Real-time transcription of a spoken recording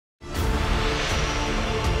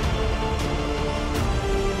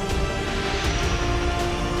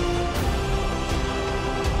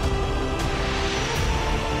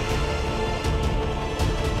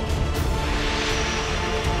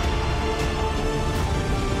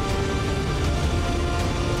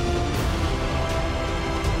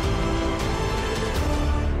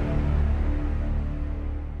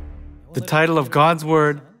The title of God's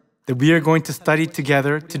Word that we are going to study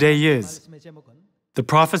together today is The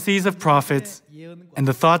Prophecies of Prophets and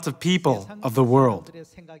the Thoughts of People of the World.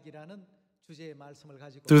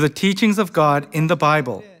 Through the teachings of God in the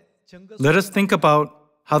Bible, let us think about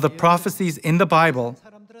how the prophecies in the Bible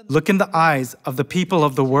look in the eyes of the people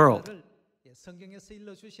of the world,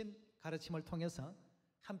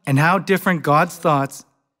 and how different God's thoughts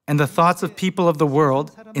and the thoughts of people of the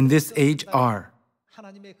world in this age are.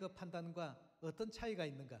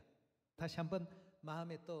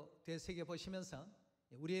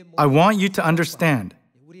 I want you to understand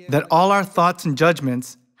that all our thoughts and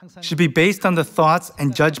judgments should be based on the thoughts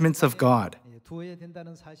and judgments of God.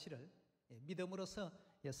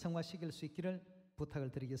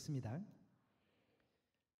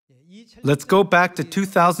 Let's go back to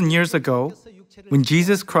 2,000 years ago when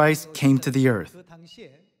Jesus Christ came to the earth.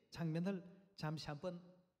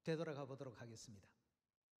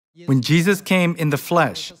 When Jesus came in the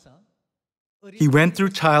flesh, He went through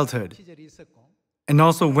childhood and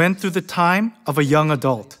also went through the time of a young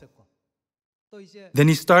adult. Then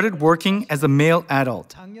He started working as a male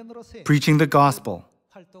adult, preaching the gospel.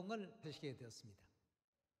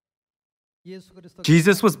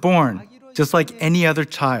 Jesus was born just like any other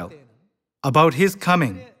child. About His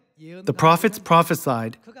coming, the prophets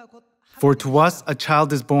prophesied, "For to us a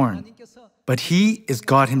child is born, but He is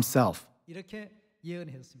God Himself."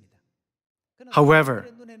 However,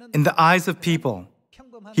 in the eyes of people,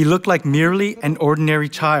 He looked like merely an ordinary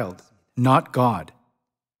child, not God.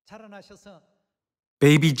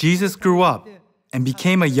 Baby Jesus grew up and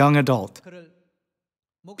became a young adult.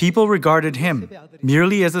 People regarded Him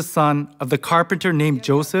merely as a son of the carpenter named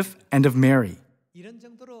Joseph and of Mary.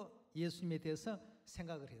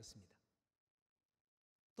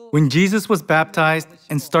 When Jesus was baptized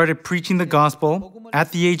and started preaching the gospel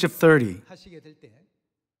at the age of 30,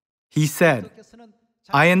 He said,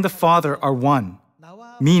 "I and the Father are one,"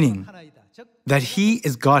 meaning that He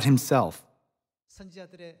is God Himself.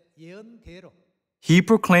 He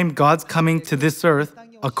proclaimed God's coming to this earth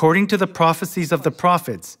according to the prophecies of the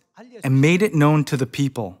prophets and made it known to the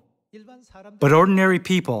people. But ordinary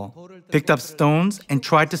people picked up stones and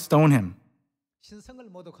tried to stone Him,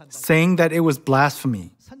 saying that it was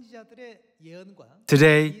blasphemy.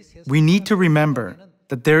 Today, we need to remember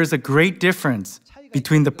that there is a great difference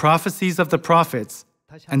between the prophecies of the prophets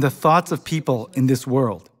and the thoughts of people in this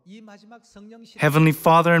world. Heavenly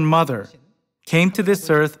Father and Mother came to this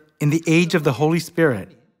earth in the age of the Holy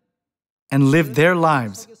Spirit and lived their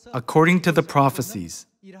lives according to the prophecies.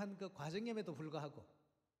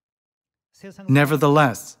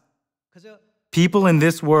 Nevertheless, people in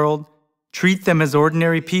this world treat them as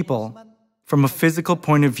ordinary people from a physical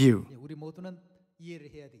point of view.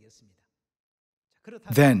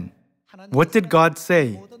 Then, what did God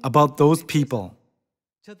say about those people?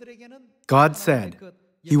 God said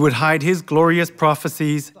He would hide His glorious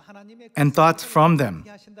prophecies and thoughts from them.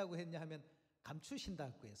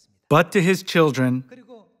 But to His children,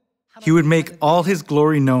 He would make all His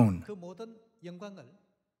glory known.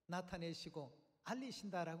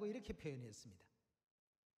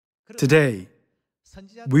 Today,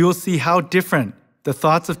 we will see how different the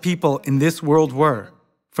thoughts of people in this world were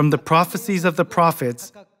from the prophecies of the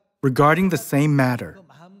prophets regarding the same matter.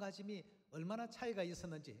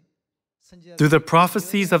 Through the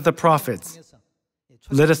prophecies of the prophets,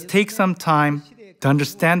 let us take some time to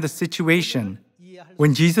understand the situation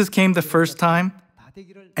when Jesus came the first time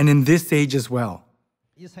and in this age as well.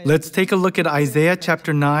 Let's take a look at Isaiah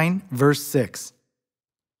chapter 9, verse 6.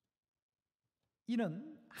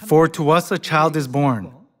 "For to us a child is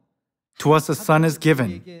born, to us a son is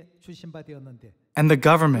given, and the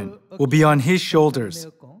government will be on His shoulders,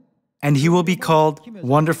 and He will be called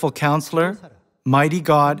Wonderful Counselor, Mighty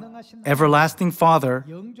God, Everlasting Father,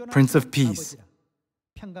 Prince of Peace."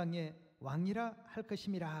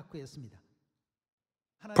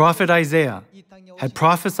 Prophet Isaiah had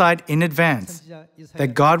prophesied in advance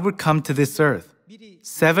that God would come to this earth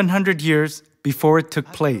 700 years before it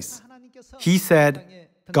took place. He said,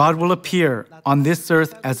 God will appear on this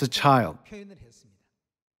earth as a child.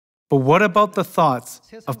 But what about the thoughts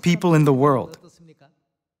of people in the world?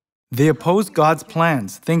 They oppose God's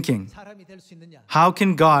plans, thinking, how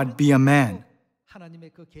can God be a man?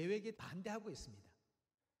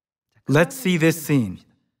 Let's see this scene.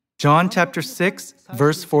 John chapter 6,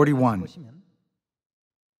 verse 41.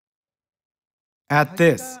 At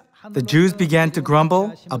this, the Jews began to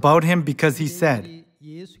grumble about Him because He said,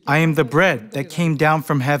 I am the bread that came down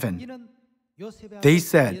from heaven. They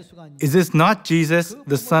said, is this not Jesus,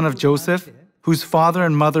 the son of Joseph, whose father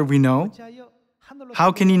and mother we know?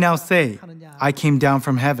 How can He now say, I came down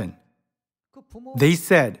from heaven? They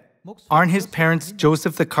said, "Aren't his parents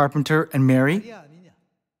Joseph the carpenter and Mary?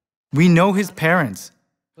 We know his parents,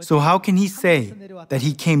 so how can he say that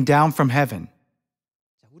he came down from heaven?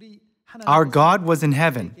 Our God was in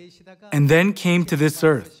heaven and then came to this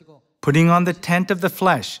earth, putting on the tent of the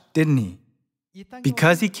flesh, didn't he?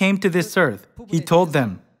 Because he came to this earth, he told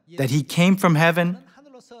them that he came from heaven,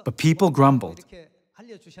 but people grumbled."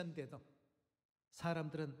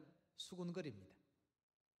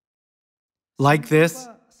 Like this,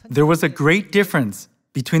 there was a great difference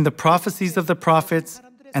between the prophecies of the prophets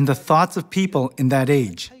and the thoughts of people in that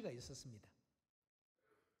age.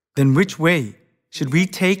 Then which way should we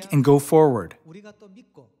take and go forward?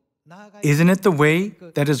 Isn't it the way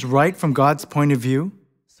that is right from God's point of view?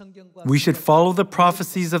 We should follow the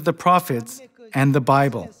prophecies of the prophets and the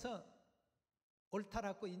Bible.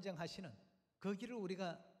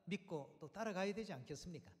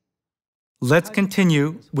 Let's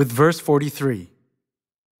continue with verse 43.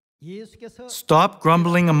 "Stop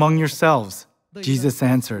grumbling among yourselves," Jesus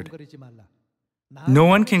answered. "No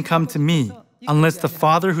one can come to me unless the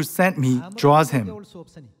Father who sent me draws him,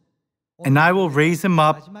 and I will raise him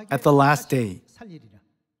up at the last day.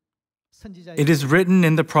 It is written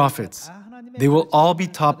in the prophets, they will all be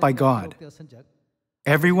taught by God.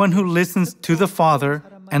 Everyone who listens to the Father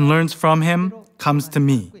and learns from him comes to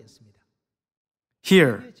me."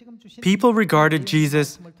 Here, people regarded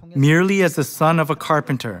Jesus merely as the son of a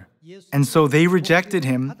carpenter, and so they rejected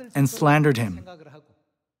him and slandered him.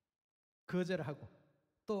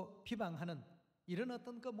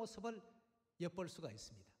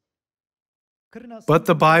 But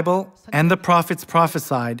the Bible and the prophets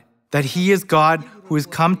prophesied that he is God who has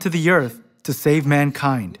come to the earth to save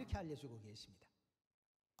mankind.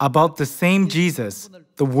 About the same Jesus,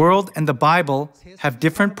 the world and the Bible have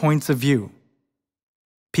different points of view.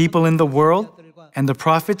 People in the world and the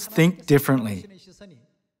prophets think differently.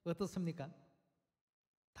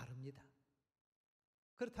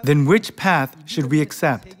 Then which path should we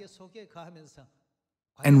accept?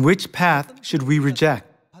 And which path should we reject?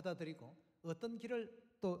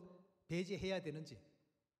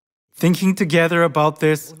 Thinking together about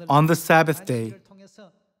this on the Sabbath day,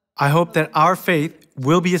 I hope that our faith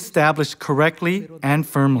will be established correctly and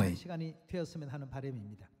firmly.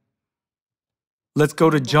 Let's go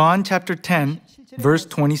to John chapter 10, verse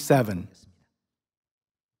 27.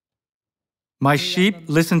 "My sheep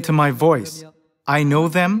listen to my voice. I know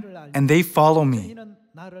them, and they follow me.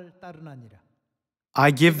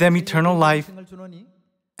 I give them eternal life,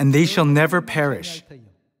 and they shall never perish.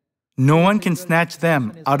 No one can snatch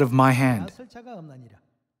them out of my hand.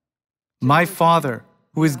 My Father,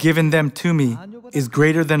 who has given them to me, is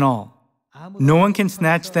greater than all. No one can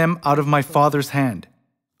snatch them out of my Father's hand.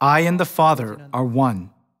 I and the Father are one."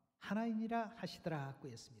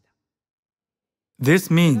 This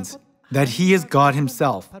means that he is God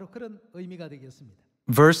himself.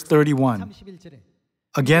 Verse 31.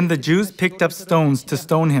 "Again the Jews picked up stones to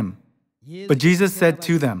stone him. But Jesus said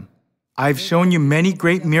to them, I've shown you many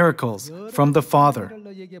great miracles from the Father.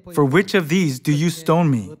 For which of these do you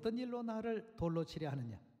stone me?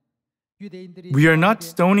 We are not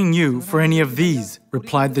stoning you for any of these,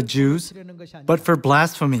 replied the Jews, but for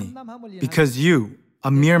blasphemy, because you,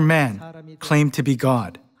 a mere man, claim to be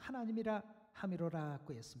God.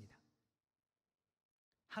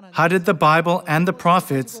 How did the Bible and the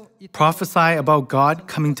prophets prophesy about God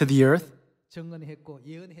coming to the earth?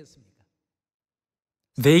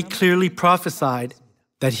 They clearly prophesied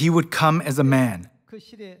that he would come as a man.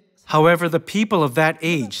 However, the people of that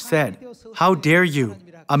age said, How dare you,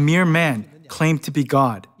 a mere man, claim to be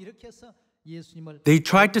God? They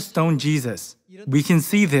tried to stone Jesus. We can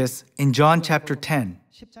see this in John chapter 10.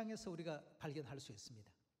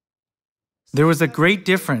 There was a great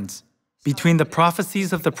difference between the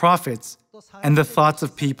prophecies of the prophets and the thoughts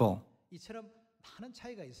of people.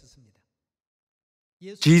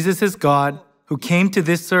 Jesus is God who came to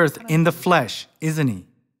this earth in the flesh, isn't he?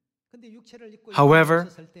 However,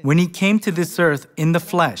 when he came to this earth in the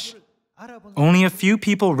flesh, only a few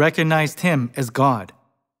people recognized him as God.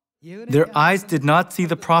 Their eyes did not see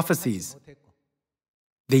the prophecies.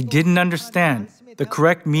 They didn't understand the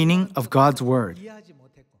correct meaning of God's word.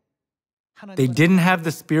 They didn't have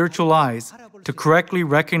the spiritual eyes to correctly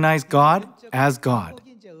recognize God as God.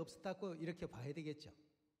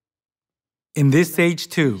 In this age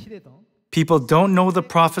too, people don't know the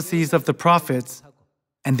prophecies of the prophets,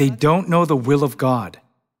 and they don't know the will of God.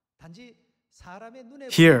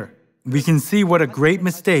 Here, we can see what a great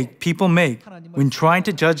mistake people make when trying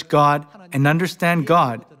to judge God and understand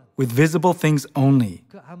God with visible things only.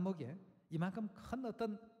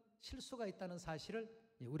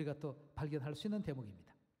 우리가 또 발견할 수 있는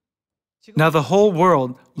대목입니다. Now the whole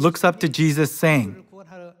world looks up to Jesus, saying,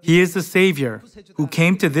 He is the Savior who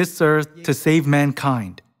came to this earth to save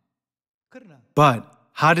mankind. But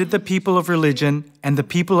how did the people of religion and the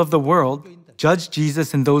people of the world judge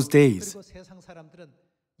Jesus in those days? 그리고 세상 사람들은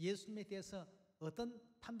예수님에 대해서 어떤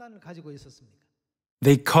판단을 가지고 있었습니까?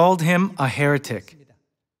 They called him a heretic.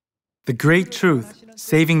 The great truth,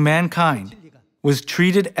 saving mankind, was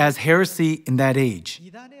treated as heresy in that age.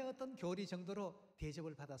 이단의 어떤 교리 정도로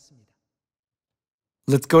대접을 받았습니다.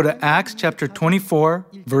 Let's go to Acts chapter 24,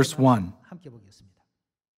 verse 1. 함께 보겠습니다.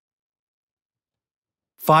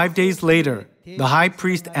 5 days later, the high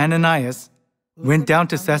priest Ananias went down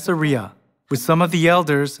to Caesarea with some of the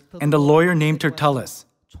elders and a lawyer named Tertullus,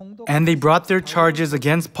 and they brought their charges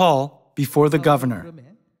against Paul before the governor.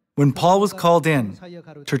 When Paul was called in,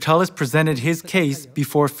 Tertullus presented his case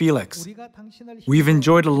before Felix. We've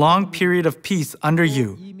enjoyed a long period of peace under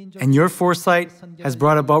you, and your foresight has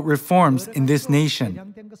brought about reforms in this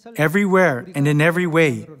nation. Everywhere and in every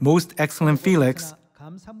way, most excellent Felix,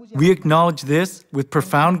 we acknowledge this with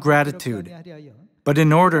profound gratitude. But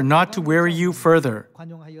in order not to weary you further,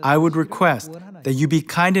 I would request that you be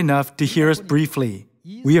kind enough to hear us briefly.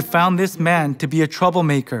 We have found this man to be a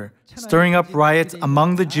troublemaker, stirring up riots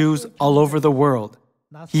among the Jews all over the world.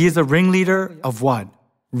 He is a ringleader of what?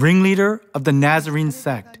 Ringleader of the Nazarene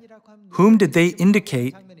sect. Whom did they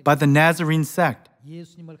indicate by the Nazarene sect?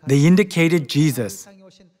 They indicated Jesus.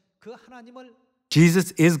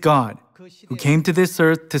 Jesus is God, who came to this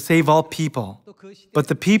earth to save all people. But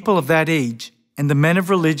the people of that age and the men of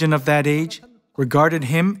religion of that age regarded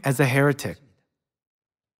him as a heretic.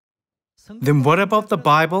 Then what about the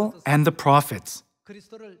Bible and the prophets?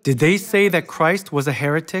 Did they say that Christ was a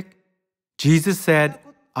heretic? Jesus said,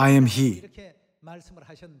 I am he.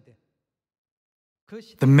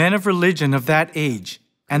 The men of religion of that age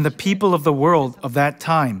and the people of the world of that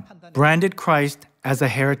time branded Christ as a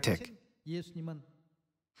heretic.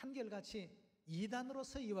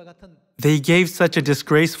 They gave such a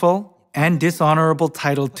disgraceful and dishonorable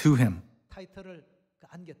title to him.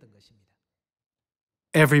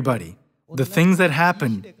 Everybody, the things that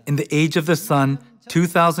happened in the age of the Son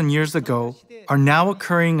 2,000 years ago are now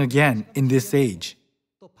occurring again in this age.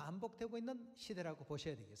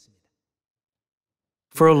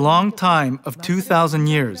 For a long time of 2,000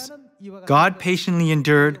 years, God patiently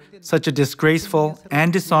endured such a disgraceful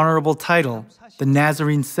and dishonorable title, the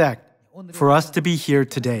Nazarene sect, for us to be here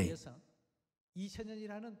today.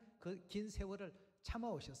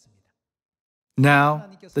 Now,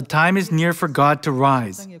 the time is near for God to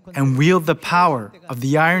rise and wield the power of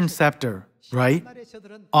the iron scepter, right?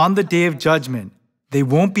 On the day of judgment, they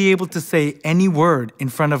won't be able to say any word in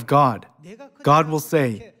front of God. God will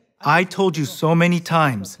say, I told you so many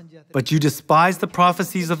times, but you despised the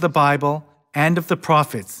prophecies of the Bible and of the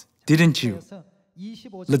prophets, didn't you?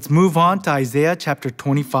 Let's move on to Isaiah chapter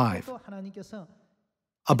 25.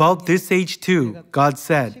 About this age too, God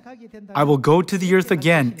said, I will go to the earth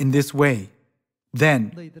again in this way.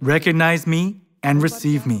 Then recognize me and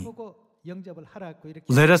receive me.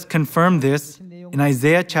 Let us confirm this in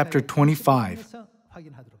Isaiah chapter 25.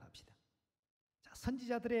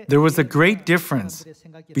 There was a great difference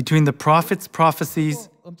between the prophet's prophecies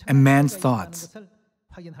and man's thoughts.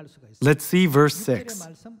 Let's see verse 6.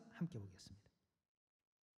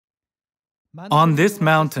 On this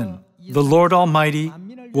mountain, the Lord Almighty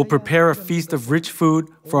will prepare a feast of rich food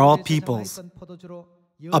for all peoples,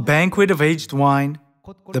 a banquet of aged wine,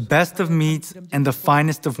 the best of meats and the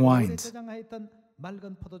finest of wines.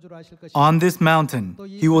 On this mountain,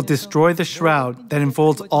 he will destroy the shroud that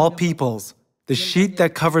enfolds all peoples, the sheet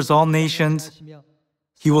that covers all nations.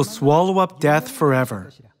 He will swallow up death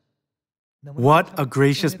forever. What a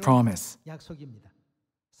gracious promise.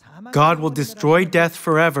 God will destroy death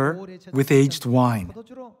forever with aged wine.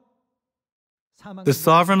 The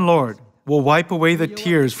sovereign Lord will wipe away the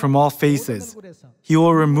tears from all faces. He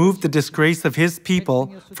will remove the disgrace of his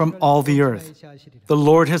people from all the earth. The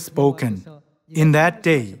Lord has spoken. In that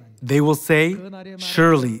day, they will say,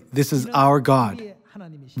 surely this is our God.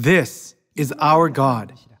 This is our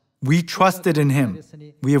God. We trusted in him.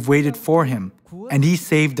 We have waited for him, and he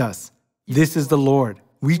saved us. This is the Lord.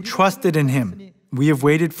 We trusted in him. We have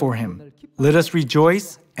waited for him. Let us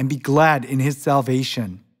rejoice and be glad in his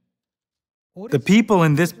salvation. The people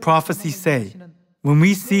in this prophecy say, when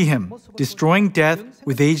we see him destroying death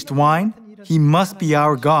with aged wine, he must be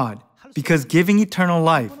our God, because giving eternal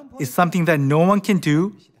life is something that no one can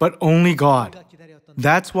do but only God.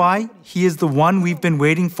 That's why he is the one we've been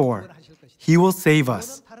waiting for. He will save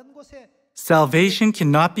us. Salvation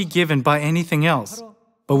cannot be given by anything else,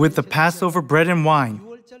 but with the Passover bread and wine,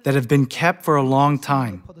 that have been kept for a long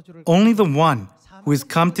time. Only the one who has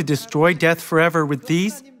come to destroy death forever with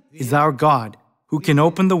these is our God, who can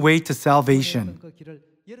open the way to salvation.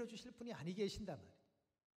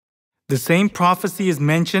 The same prophecy is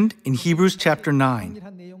mentioned in Hebrews chapter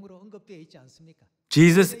 9.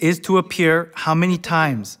 Jesus is to appear how many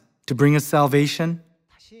times to bring us salvation?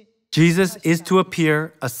 Jesus is to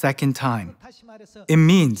appear a second time. It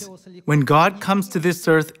means when God comes to this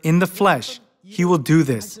earth in the flesh, He will do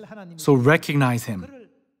this, so recognize Him.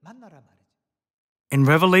 In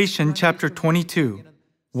Revelation chapter 22,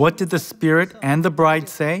 what did the Spirit and the bride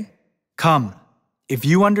say? Come. If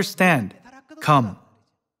you understand, come.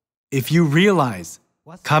 If you realize,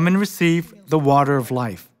 come and receive the water of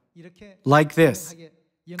life. Like this,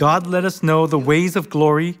 God let us know the ways of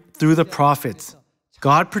glory through the prophets.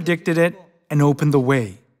 God predicted it and opened the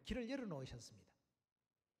way.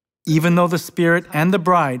 Even though the Spirit and the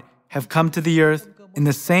bride have come to the earth in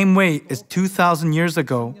the same way as 2,000 years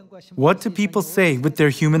ago, what do people say with their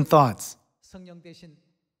human thoughts?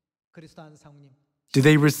 Do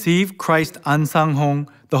they receive Christ Ahnsahnghong,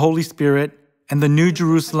 the Holy Spirit, and the New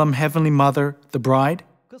Jerusalem Heavenly Mother, the bride?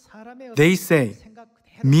 They say,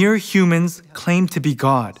 mere humans claim to be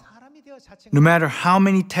God. No matter how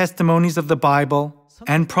many testimonies of the Bible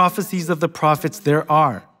and prophecies of the prophets there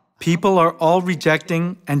are, people are all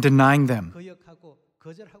rejecting and denying them.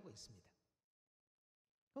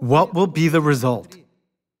 What will be the result?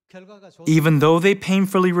 Even though they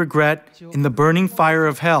painfully regret in the burning fire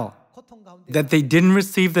of hell that they didn't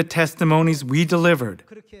receive the testimonies we delivered,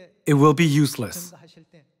 it will be useless.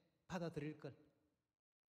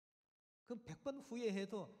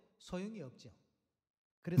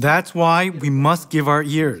 That's why we must give our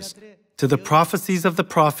ears to the prophecies of the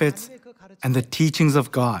prophets and the teachings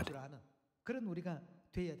of God.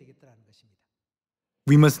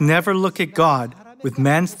 We must never look at God with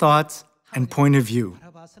man's thoughts and point of view.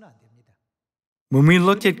 When we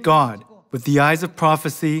look at God with the eyes of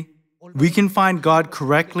prophecy, we can find God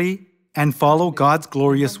correctly and follow God's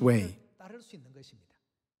glorious way.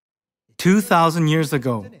 2,000 years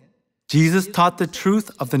ago, Jesus taught the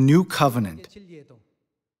truth of the new covenant.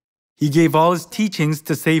 He gave all His teachings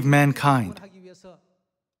to save mankind.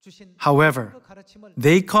 However,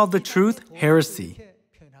 they called the truth heresy.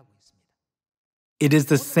 It is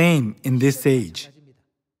the same in this age.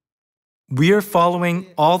 We are following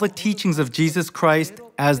all the teachings of Jesus Christ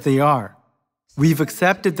as they are. We've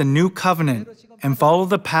accepted the new covenant and follow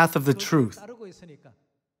the path of the truth.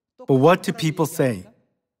 But what do people say?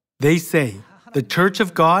 They say, the Church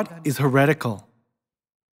of God is heretical.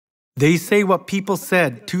 They say what people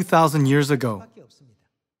said 2,000 years ago.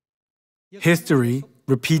 History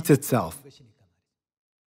repeats itself.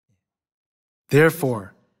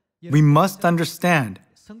 Therefore, we must understand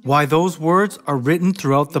why those words are written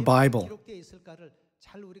throughout the Bible.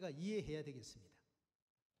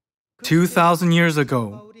 2,000 years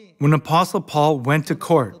ago, when Apostle Paul went to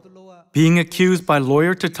court, being accused by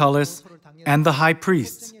lawyer Tertullus and the high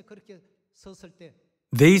priests,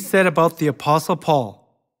 they said about the Apostle Paul,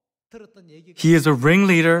 he is a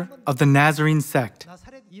ringleader of the Nazarene sect.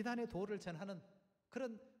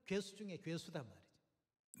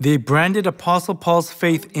 They branded Apostle Paul's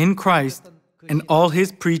faith in Christ and all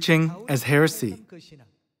his preaching as heresy.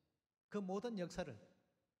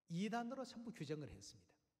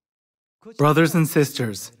 Brothers and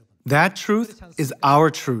sisters, that truth is our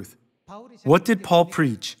truth. What did Paul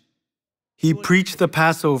preach? He preached the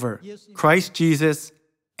Passover, Christ Jesus,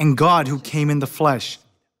 and God who came in the flesh.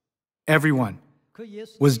 Everyone.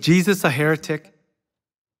 Was Jesus a heretic?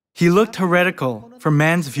 He looked heretical from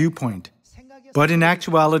man's viewpoint, but in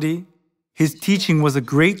actuality, his teaching was a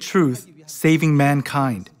great truth saving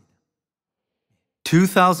mankind.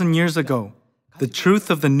 2,000 years ago, the truth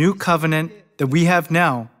of the new covenant that we have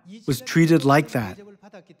now was treated like that.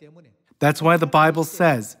 That's why the Bible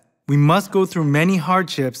says we must go through many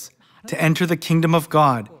hardships to enter the kingdom of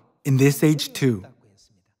God in this age too.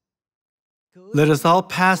 Let us all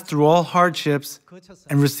pass through all hardships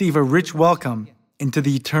and receive a rich welcome into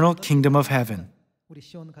the eternal kingdom of heaven.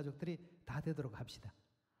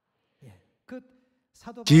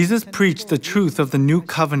 Jesus preached the truth of the new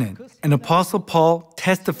covenant, and Apostle Paul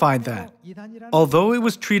testified that. Although it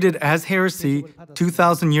was treated as heresy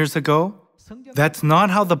 2,000 years ago, that's not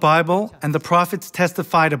how the Bible and the prophets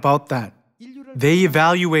testified about that. They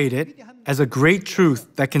evaluate it as a great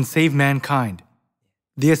truth that can save mankind.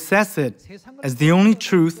 They assess it as the only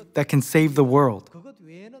truth that can save the world.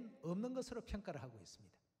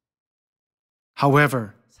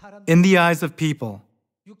 However, in the eyes of people,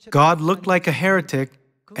 God looked like a heretic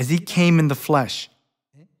as He came in the flesh.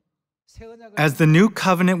 As the new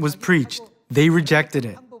covenant was preached, they rejected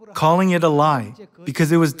it, calling it a lie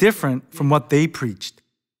because it was different from what they preached.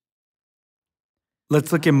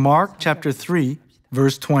 Let's look at Mark chapter 3,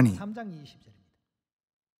 verse 20.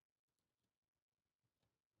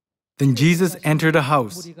 Then Jesus entered a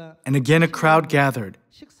house, and again a crowd gathered,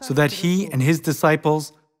 so that he and his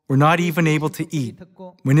disciples were not even able to eat.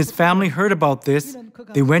 When his family heard about this,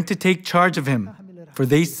 they went to take charge of him, for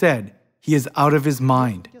they said, "He is out of his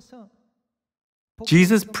mind."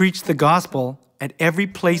 Jesus preached the gospel at every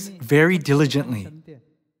place very diligently.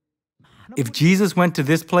 If Jesus went to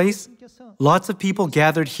this place, lots of people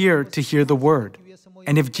gathered here to hear the word.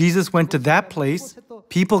 And if Jesus went to that place,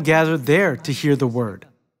 people gathered there to hear the word.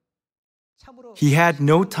 He had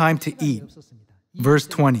no time to eat. Verse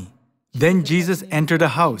 20. Then Jesus entered a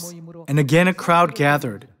house, and again a crowd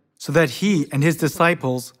gathered, so that he and his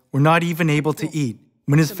disciples were not even able to eat.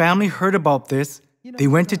 When his family heard about this, they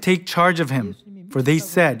went to take charge of him, for they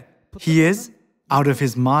said, "He is out of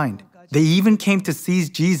his mind." They even came to seize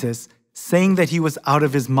Jesus, saying that he was out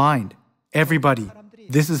of his mind. Everybody,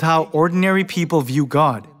 this is how ordinary people view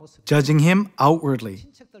God, judging him outwardly.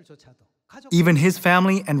 Even his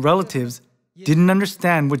family and relatives didn't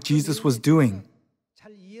understand what Jesus was doing.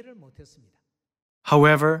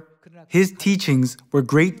 However, his teachings were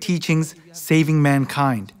great teachings saving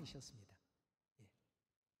mankind.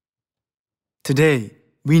 Today,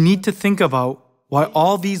 we need to think about why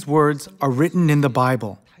all these words are written in the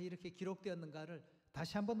Bible.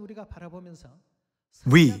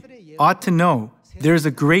 We ought to know there is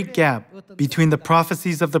a great gap between the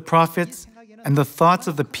prophecies of the prophets and the thoughts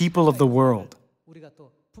of the people of the world.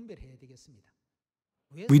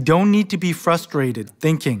 We don't need to be frustrated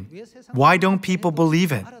thinking, why don't people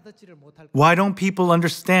believe it? Why don't people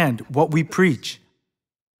understand what we preach?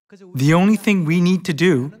 The only thing we need to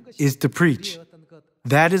do is to preach.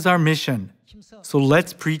 That is our mission. So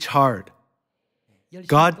let's preach hard.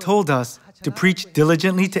 God told us to preach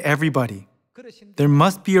diligently to everybody. There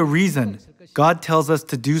must be a reason God tells us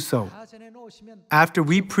to do so. After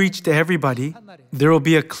we preach to everybody, there will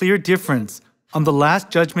be a clear difference on the last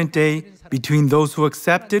judgment day between those who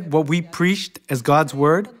accepted what we preached as God's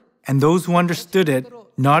word and those who understood it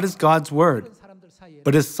not as God's word,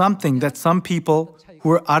 but as something that some people who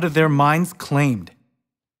were out of their minds claimed.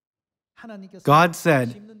 God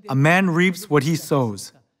said, "A man reaps what he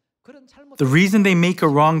sows." The reason they make a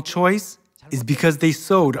wrong choice is because they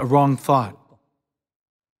sowed a wrong thought.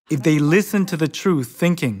 If they listen to the truth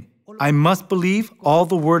thinking, "I must believe all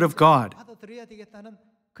the word of God,"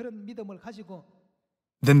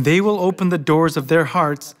 then they will open the doors of their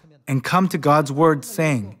hearts and come to God's word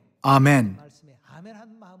saying, "Amen."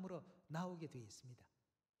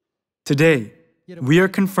 Today, we are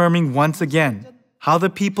confirming once again how the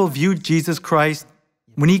people viewed Jesus Christ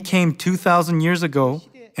when he came 2,000 years ago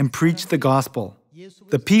and preached the gospel.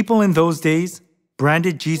 The people in those days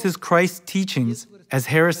branded Jesus Christ's teachings as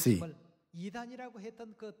heresy.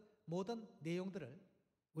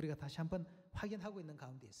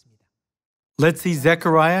 Let's see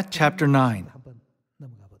Zechariah chapter 9.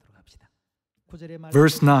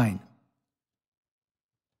 Verse 9.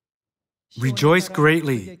 Rejoice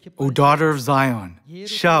greatly, O daughter of Zion.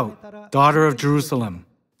 Shout, daughter of Jerusalem.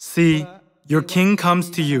 See, your king comes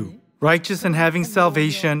to you, righteous and having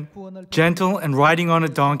salvation, gentle and riding on a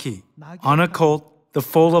donkey, on a colt, the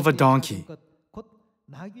foal of a donkey.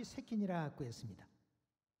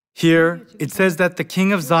 Here, it says that the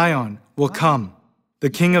king of Zion will come. The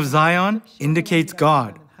king of Zion indicates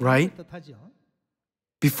God, right?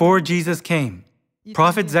 Before Jesus came,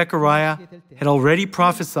 Prophet Zechariah had already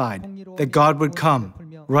prophesied that God would come,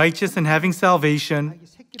 righteous and having salvation,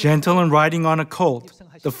 gentle and riding on a colt,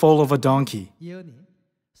 the foal of a donkey.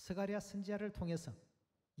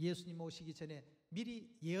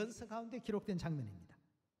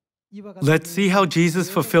 Let's see how Jesus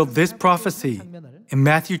fulfilled this prophecy in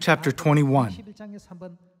Matthew chapter 21.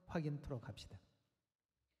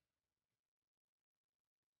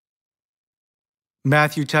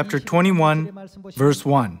 Matthew chapter 21, verse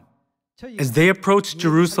 1. As they approached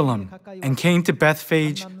Jerusalem and came to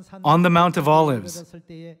Bethphage on the Mount of Olives,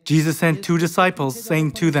 Jesus sent 2 disciples,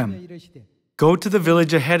 saying to them, "Go to the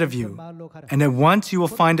village ahead of you, and at once you will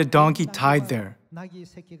find a donkey tied there,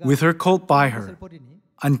 with her colt by her.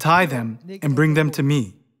 Untie them and bring them to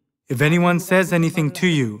me. If anyone says anything to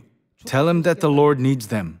you, tell him that the Lord needs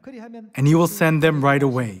them, and he will send them right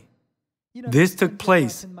away." This took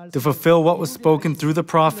place to fulfill what was spoken through the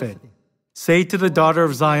prophet. Say to the daughter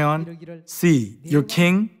of Zion, "See, your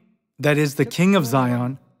king, that is the king of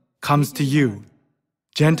Zion, comes to you,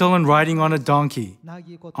 gentle and riding on a donkey,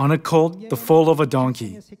 on a colt, the foal of a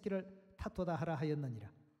donkey." 탓도다 하라 하였느니라.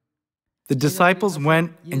 The disciples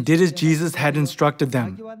went and did as Jesus had instructed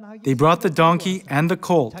them. They brought the donkey and the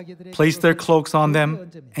colt, placed their cloaks on them,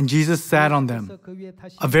 and Jesus sat on them.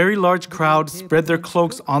 A very large crowd spread their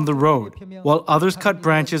cloaks on the road, while others cut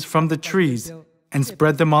branches from the trees and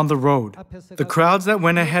spread them on the road. The crowds that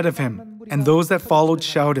went ahead of him and those that followed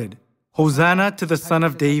shouted, "Hosanna to the Son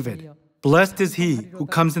of David! Blessed is he who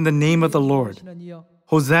comes in the name of the Lord!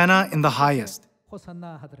 Hosanna in the highest!"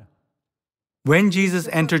 When Jesus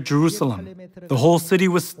entered Jerusalem, the whole city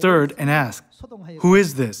was stirred and asked, "Who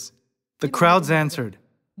is this?" The crowds answered,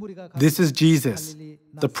 "This is Jesus,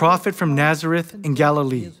 the prophet from Nazareth in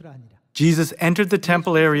Galilee." Jesus entered the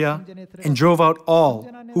temple area and drove out all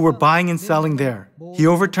who were buying and selling there. He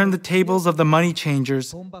overturned the tables of the money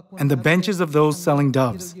changers and the benches of those selling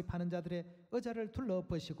doves.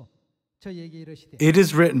 It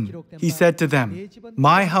is written, he said to them,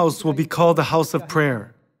 "My house will be called a house of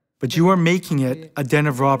prayer, but you are making it a den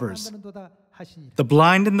of robbers." The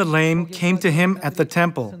blind and the lame came to him at the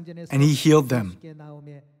temple, and he healed them.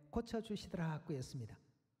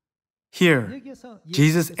 Here,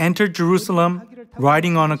 Jesus entered Jerusalem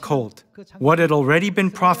riding on a colt. What had already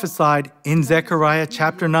been prophesied in Zechariah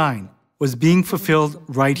chapter 9 was being fulfilled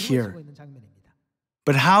right here.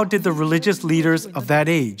 But how did the religious leaders of that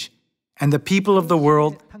age and the people of the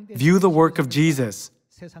world view the work of Jesus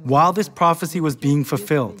while this prophecy was being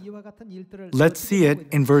fulfilled? Let's see it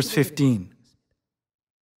in verse 15.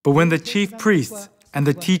 But when the chief priests and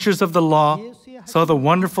the teachers of the law saw the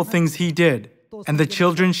wonderful things he did, and the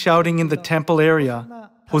children shouting in the temple area,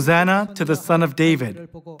 "Hosanna to the Son of David,"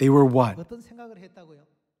 they were what?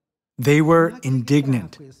 They were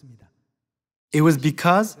indignant. It was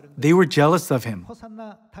because they were jealous of him.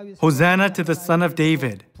 Hosanna to the Son of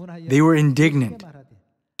David. They were indignant.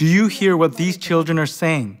 "Do you hear what these children are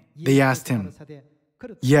saying?" they asked him.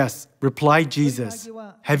 "Yes," replied Jesus.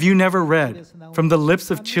 "Have you never read, 'From the lips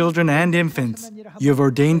of children and infants you have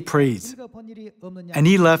ordained praise'?" And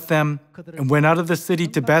he left them and went out of the city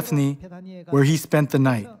to Bethany, where he spent the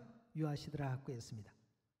night.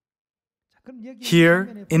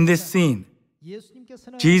 Here, in this scene,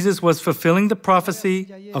 Jesus was fulfilling the prophecy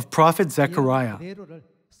of prophet Zechariah.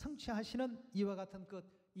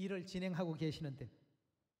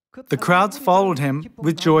 The crowds followed him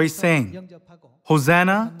with joy, saying,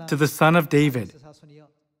 "Hosanna to the Son of David.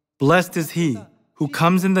 Blessed is he who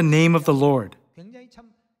comes in the name of the Lord."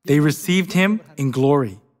 They received him in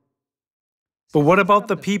glory. But what about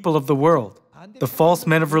the people of the world, the false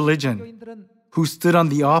men of religion, who stood on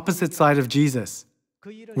the opposite side of Jesus?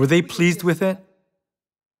 Were they pleased with it?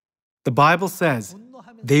 The Bible says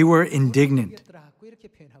they were indignant.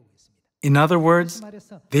 In other words,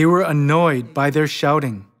 they were annoyed by their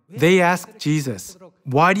shouting. They asked Jesus,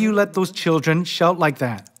 "Why do you let those children shout like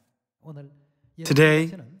that?"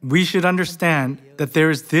 Today, we should understand that there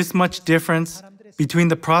is this much difference between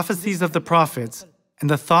the prophecies of the prophets and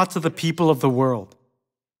the thoughts of the people of the world.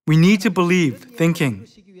 We need to believe, thinking,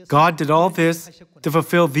 God did all this to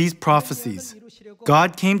fulfill these prophecies.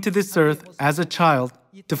 God came to this earth as a child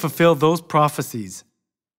to fulfill those prophecies.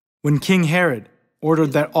 When King Herod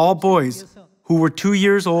ordered that all boys who were 2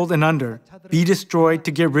 years old and under be destroyed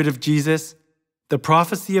to get rid of Jesus, the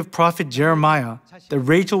prophecy of prophet Jeremiah that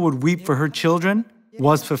Rachel would weep for her children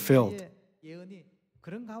was fulfilled.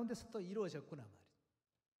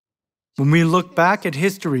 When we look back at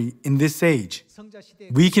history in this age,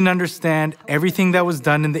 we can understand everything that was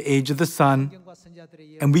done in the age of the Son,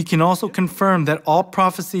 and we can also confirm that all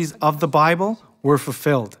prophecies of the Bible were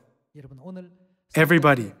fulfilled.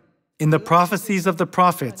 Everybody, in the prophecies of the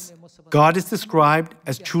prophets, God is described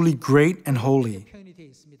as truly great and holy.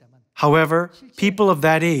 However, people of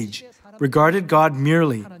that age regarded God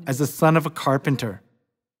merely as the son of a carpenter.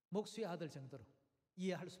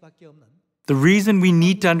 The reason we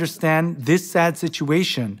need to understand this sad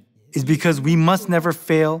situation is because we must never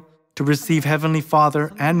fail to receive Heavenly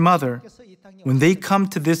Father and Mother when they come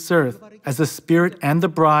to this earth as the Spirit and the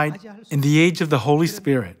bride in the age of the Holy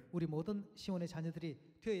Spirit.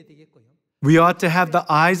 We ought to have the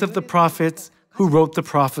eyes of the prophets who wrote the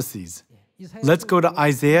prophecies. Let's go to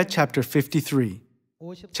Isaiah chapter 53.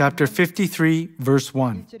 Chapter 53, verse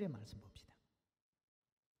 1.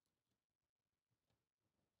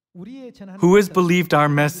 Who has believed our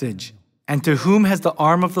message, and to whom has the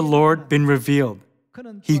arm of the Lord been revealed?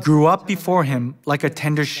 He grew up before him like a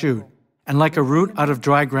tender shoot, and like a root out of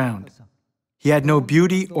dry ground. He had no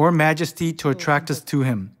beauty or majesty to attract us to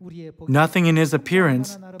him, nothing in his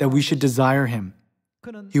appearance that we should desire him.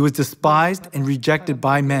 He was despised and rejected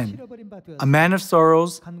by men, a man of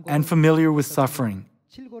sorrows and familiar with suffering.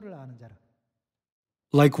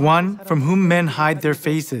 Like one from whom men hide their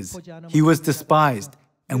faces, he was despised,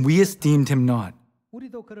 and we esteemed him not.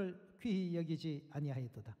 우리도 그를 귀히 여기지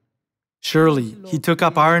아니하였도다. Surely he took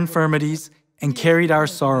up our infirmities and carried our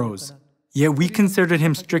sorrows. Yet we considered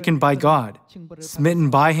him stricken by God, smitten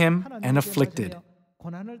by him, and afflicted.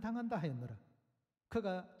 고난을 당한다 하였노라.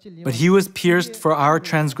 그가 찔림을 But he was pierced for our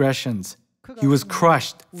transgressions. He was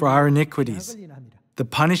crushed for our iniquities. The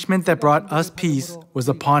punishment that brought us peace was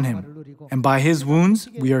upon him, and by his wounds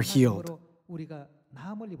we are healed. 우리가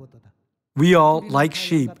나음을 입었도다. We all, like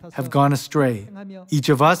sheep, have gone astray. Each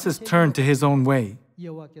of us has turned to his own way,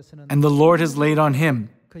 여호와께서는 and the Lord has laid on him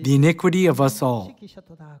the iniquity of us all.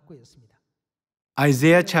 시키셨도다 하고 있습니다.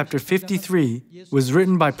 Isaiah chapter 53 was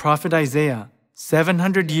written by prophet Isaiah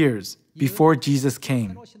 700 years before Jesus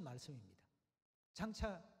came. 오신 말씀입니다.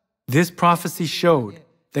 장차 This prophecy showed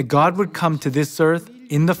that God would come to this earth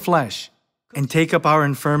in the flesh and take up our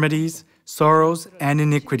infirmities, sorrows, and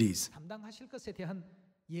iniquities. 담당하실 것에 대한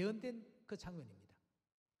예언된 그 장면입니다.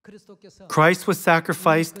 그리스도께서 Christ was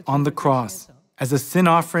sacrificed on the cross as a sin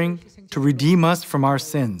offering to redeem us from our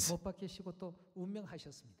sins. 못 박히시고 또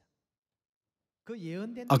운명하셨습니다. 그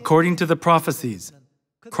예언된 According to the prophecies,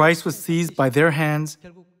 Christ was seized by their hands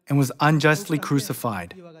결국 and was unjustly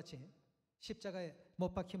crucified. 이와 같이 십자가에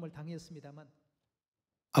못 박힘을 당했습니다만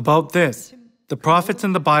About this, the prophets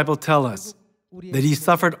in the Bible tell us that he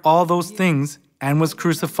suffered all those things and was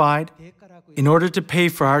crucified in order to pay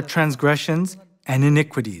for our transgressions and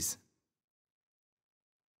iniquities.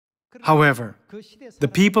 However, the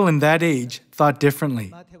people in that age thought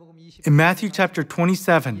differently. In Matthew chapter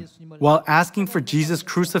 27, while asking for Jesus'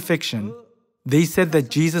 crucifixion, they said that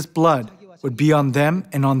Jesus' blood would be on them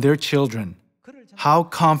and on their children. How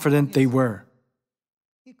confident they were.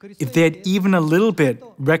 If they had even a little bit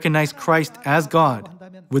recognized Christ as God,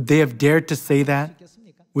 would they have dared to say that?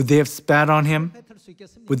 Would they have spat on him?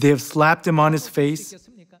 Would they have slapped him on his face?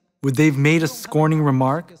 Would they have made a scorning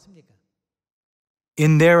remark?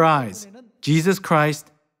 In their eyes, Jesus Christ,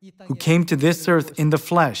 who came to this earth in the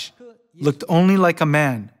flesh, looked only like a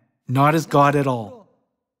man, not as God at all.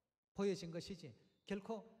 보여진 것이지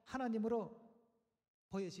결코 하나님으로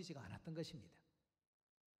보여지지가 않았던 것입니다.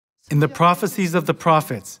 In the prophecies of the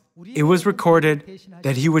prophets, it was recorded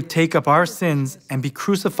that he would take up our sins and be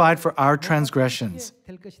crucified for our transgressions.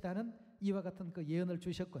 될 것이라는 이와 같은 그 예언을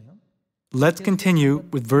주셨고요. Let's continue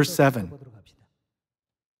with verse 7. 보도록 합시다.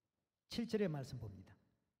 7절의 말씀 봅니다.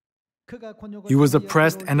 He was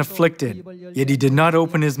oppressed and afflicted, yet he did not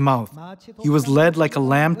open his mouth. He was led like a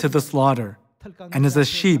lamb to the slaughter, and as a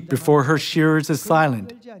sheep before her shearers is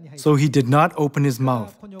silent, so he did not open his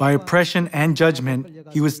mouth. By oppression and judgment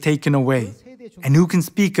he was taken away. And who can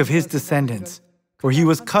speak of his descendants? For he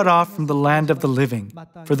was cut off from the land of the living.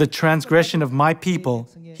 For the transgression of my people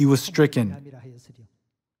he was stricken.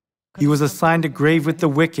 He was assigned a grave with the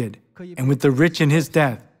wicked, and with the rich in his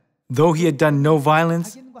death, though he had done no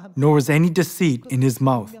violence, nor was any deceit in his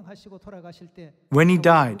mouth. When he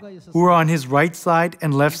died, who were on his right side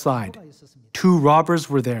and left side? 2 robbers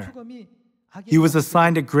were there. He was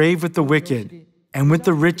assigned a grave with the wicked, and with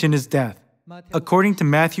the rich in his death. According to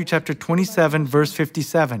Matthew chapter 27, verse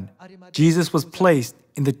 57, Jesus was placed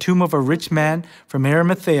in the tomb of a rich man from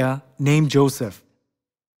Arimathea named Joseph.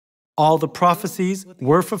 All the prophecies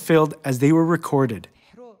were fulfilled as they were recorded.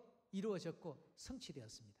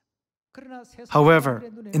 However,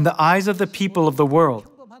 in the eyes of the people of the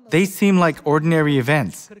world, they seem like ordinary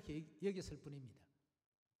events.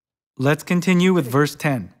 Let's continue with verse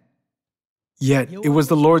 10. Yet it was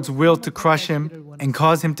the Lord's will to crush him and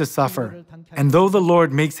cause him to suffer. And though the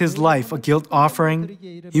Lord makes his life a guilt offering,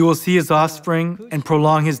 he will see his offspring and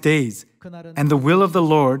prolong his days, and the will of the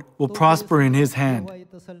Lord will prosper in his hand.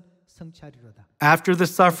 After the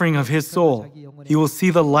suffering of his soul, he will see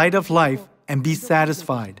the light of life and be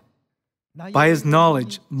satisfied. By his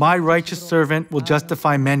knowledge, my righteous servant will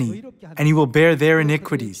justify many, and he will bear their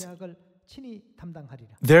iniquities.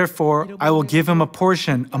 Therefore, I will give him a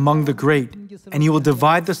portion among the great, and he will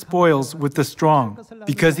divide the spoils with the strong,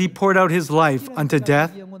 because he poured out his life unto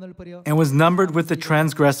death and was numbered with the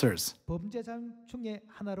transgressors.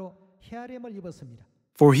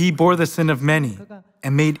 For he bore the sin of many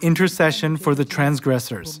and made intercession for the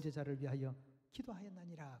transgressors.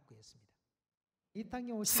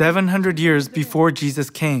 700 years before Jesus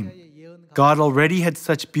came, God already had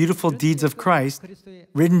such beautiful deeds of Christ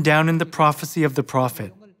written down in the prophecy of the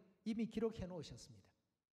prophet.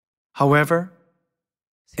 However,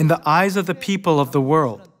 in the eyes of the people of the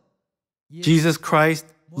world, Jesus Christ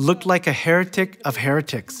looked like a heretic of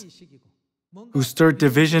heretics, who stirred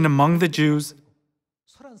division among the Jews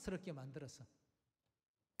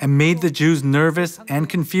and made the Jews nervous and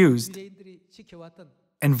confused 유대인들이 지켜왔던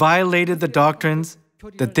and violated the doctrines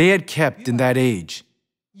that they had kept in that age.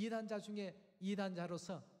 이단자 중에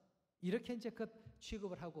이단자로서 이렇게 이제 그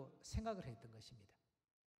취급을 하고 생각을 했던 것입니다.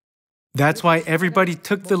 That's why everybody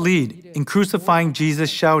took the lead in crucifying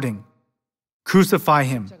Jesus, shouting, "Crucify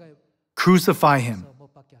him! Crucify him!"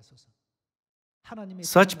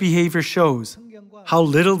 Such behavior shows how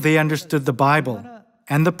little they understood the Bible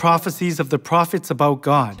and the prophecies of the prophets about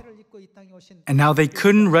God, and how they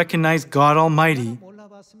couldn't recognize God Almighty,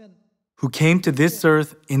 who came to this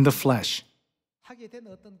earth in the flesh.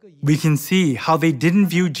 We can see how they didn't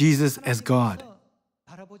view Jesus as God.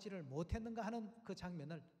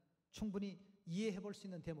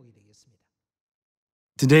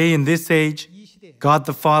 Today, in this age, God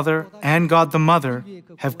the Father and God the Mother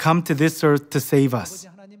have come to this earth to save us.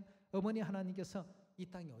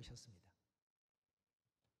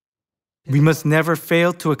 We must never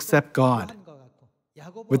fail to accept God.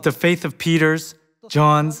 With the faith of Peter's,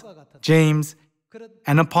 John's, James,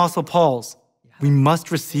 and Apostle Paul's, we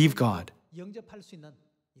must receive God.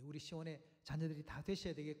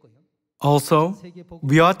 Also,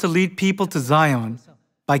 we ought to lead people to Zion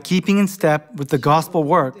by keeping in step with the gospel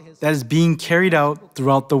work that is being carried out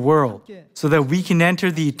throughout the world, so that we can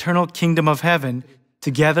enter the eternal kingdom of heaven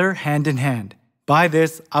together hand in hand. By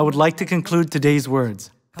this, I would like to conclude today's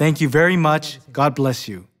words. Thank you very much. God bless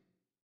you.